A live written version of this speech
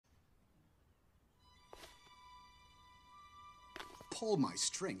pull my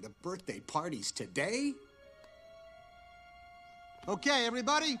string. The birthday party's today? Okay,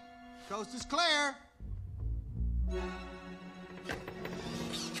 everybody. Coast is clear.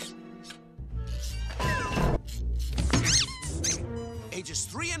 Ages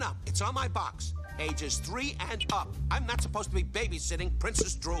 3 and up. It's on my box. Ages 3 and up. I'm not supposed to be babysitting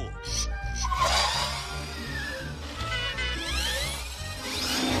Princess Drool.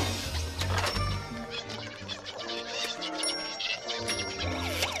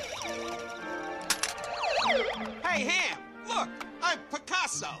 Hey, Hamm, look, I'm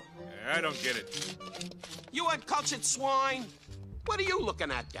Picasso. I don't get it. You uncultured swine. What are you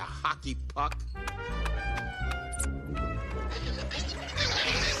looking at, you hockey puck?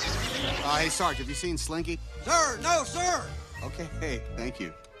 Hey, Sarge, have you seen Slinky? Sir, no, sir. Okay, hey, thank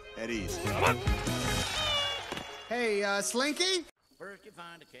you. At ease. Hey, Slinky? First you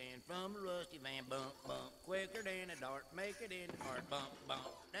find a can from a rusty van, bump, bump. Quicker than a dart, make it in the cart, bump, bump.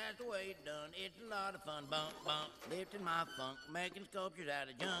 That's the way it's done, it's a lot of fun, bump, bump. Lifting my funk, making sculptures out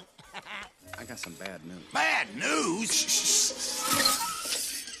of junk. I got some bad news. Bad news?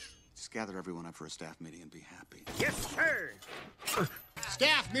 Just gather everyone up for a staff meeting and be happy. Yes, sir.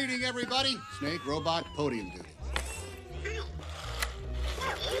 Staff meeting, everybody. Snake, robot, podium duty.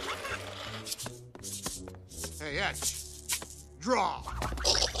 Hey, Etch. Draw.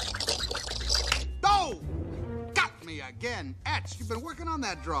 Oh! Got me again. Etch, you've been working on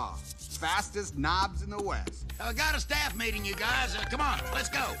that draw. Fastest knobs in the West. I got a staff meeting, you guys. Come on, let's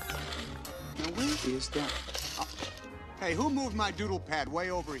go. Now, where is that? Oh. Hey, who moved my doodle pad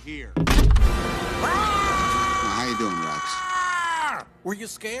way over here? How you doing, Rex? Were you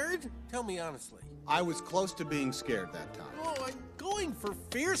scared? Tell me honestly. I was close to being scared that time. Oh, I'm going for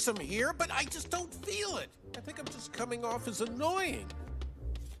fearsome here, but I just don't feel it. I think I'm just coming off as annoying.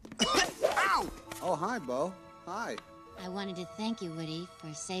 Ow! Oh, hi, Bo. Hi. I wanted to thank you, Woody,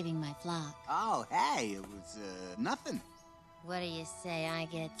 for saving my flock. Oh, hey, it was, nothing. What do you say I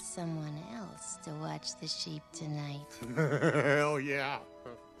get someone else to watch the sheep tonight? Hell yeah.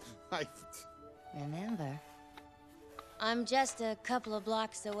 Remember, I'm just a couple of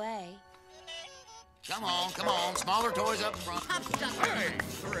blocks away. Come on, smaller toys up front. I'm stuck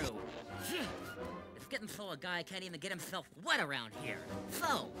through. It's getting so a guy can't even get himself wet around here.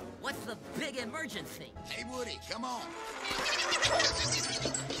 So, what's the big emergency? Hey, Woody, come on.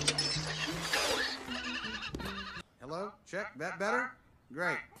 Hello? Check. That better?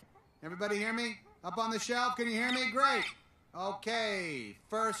 Great. Everybody hear me? Up on the shelf, can you hear me? Great. Okay,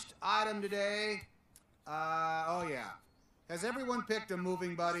 first item today. Oh yeah. Has everyone picked a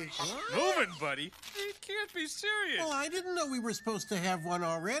moving buddy? Moving buddy? You can't be serious. Well, I didn't know we were supposed to have one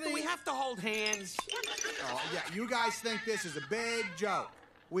already. Do we have to hold hands? Oh, yeah, you guys think this is a big joke.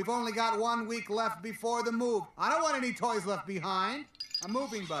 We've only got 1 week left before the move. I don't want any toys left behind. A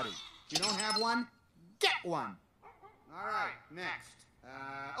moving buddy. If you don't have one, get one. All right, next.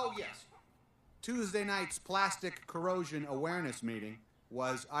 Oh, yes. Tuesday night's plastic corrosion awareness meeting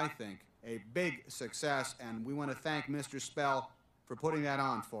was, I think, a big success, and we want to thank Mr. Spell for putting that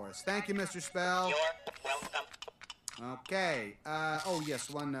on for us. Thank you, Mr. Spell. You're welcome. Okay. Oh,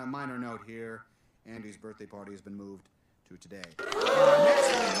 yes, one minor note here. Andy's birthday party has been moved to today. Next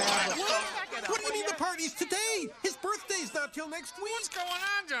we have... What do you mean the party's today? His birthday's not till next week. What's going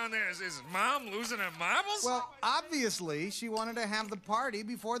on down there? Is Mom losing her marbles? Well, obviously, she wanted to have the party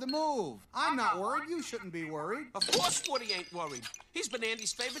before the move. I'm not worried. You shouldn't be worried. Of course Woody ain't worried. He's been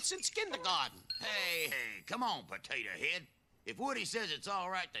Andy's favorite since kindergarten. Hey, come on, potato head. If Woody says it's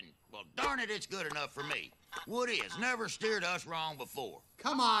all right, then, well, darn it, it's good enough for me. Woody has never steered us wrong before.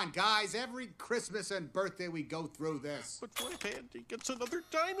 Come on, guys. Every Christmas and birthday we go through this. But what if Andy gets another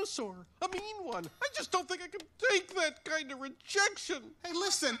dinosaur? A mean one. I just don't think I can take that kind of rejection. Hey,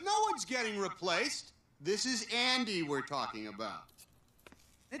 listen. No one's getting replaced. This is Andy we're talking about.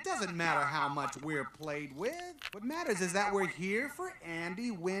 It doesn't matter how much we're played with. What matters is that we're here for Andy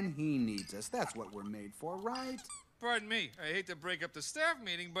when he needs us. That's what we're made for, right? Pardon me, I hate to break up the staff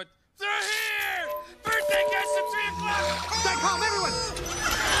meeting, but they're here! Birthday guests at 3 o'clock! Stay calm,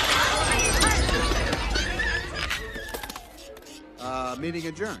 everyone! Meeting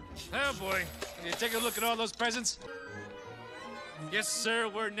adjourned. Oh boy, can you take a look at all those presents? Yes, sir,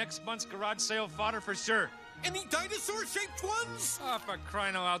 we're next month's garage sale fodder for sure. Any dinosaur-shaped ones? Oh, for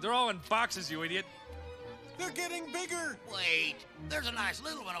crying out loud, they're all in boxes, you idiot. They're getting bigger. Wait, there's a nice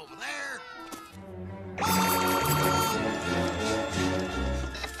little one over there.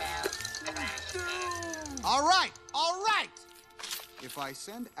 All right, all right. If I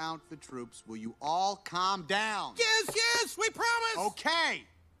send out the troops, will you all calm down? Yes, we promise. Okay.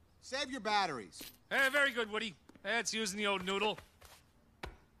 Save your batteries. Very good, Woody. That's using the old noodle.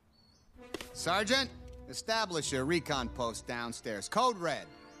 Sergeant, establish a recon post downstairs. Code red.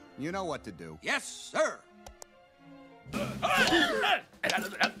 You know what to do. Yes, sir.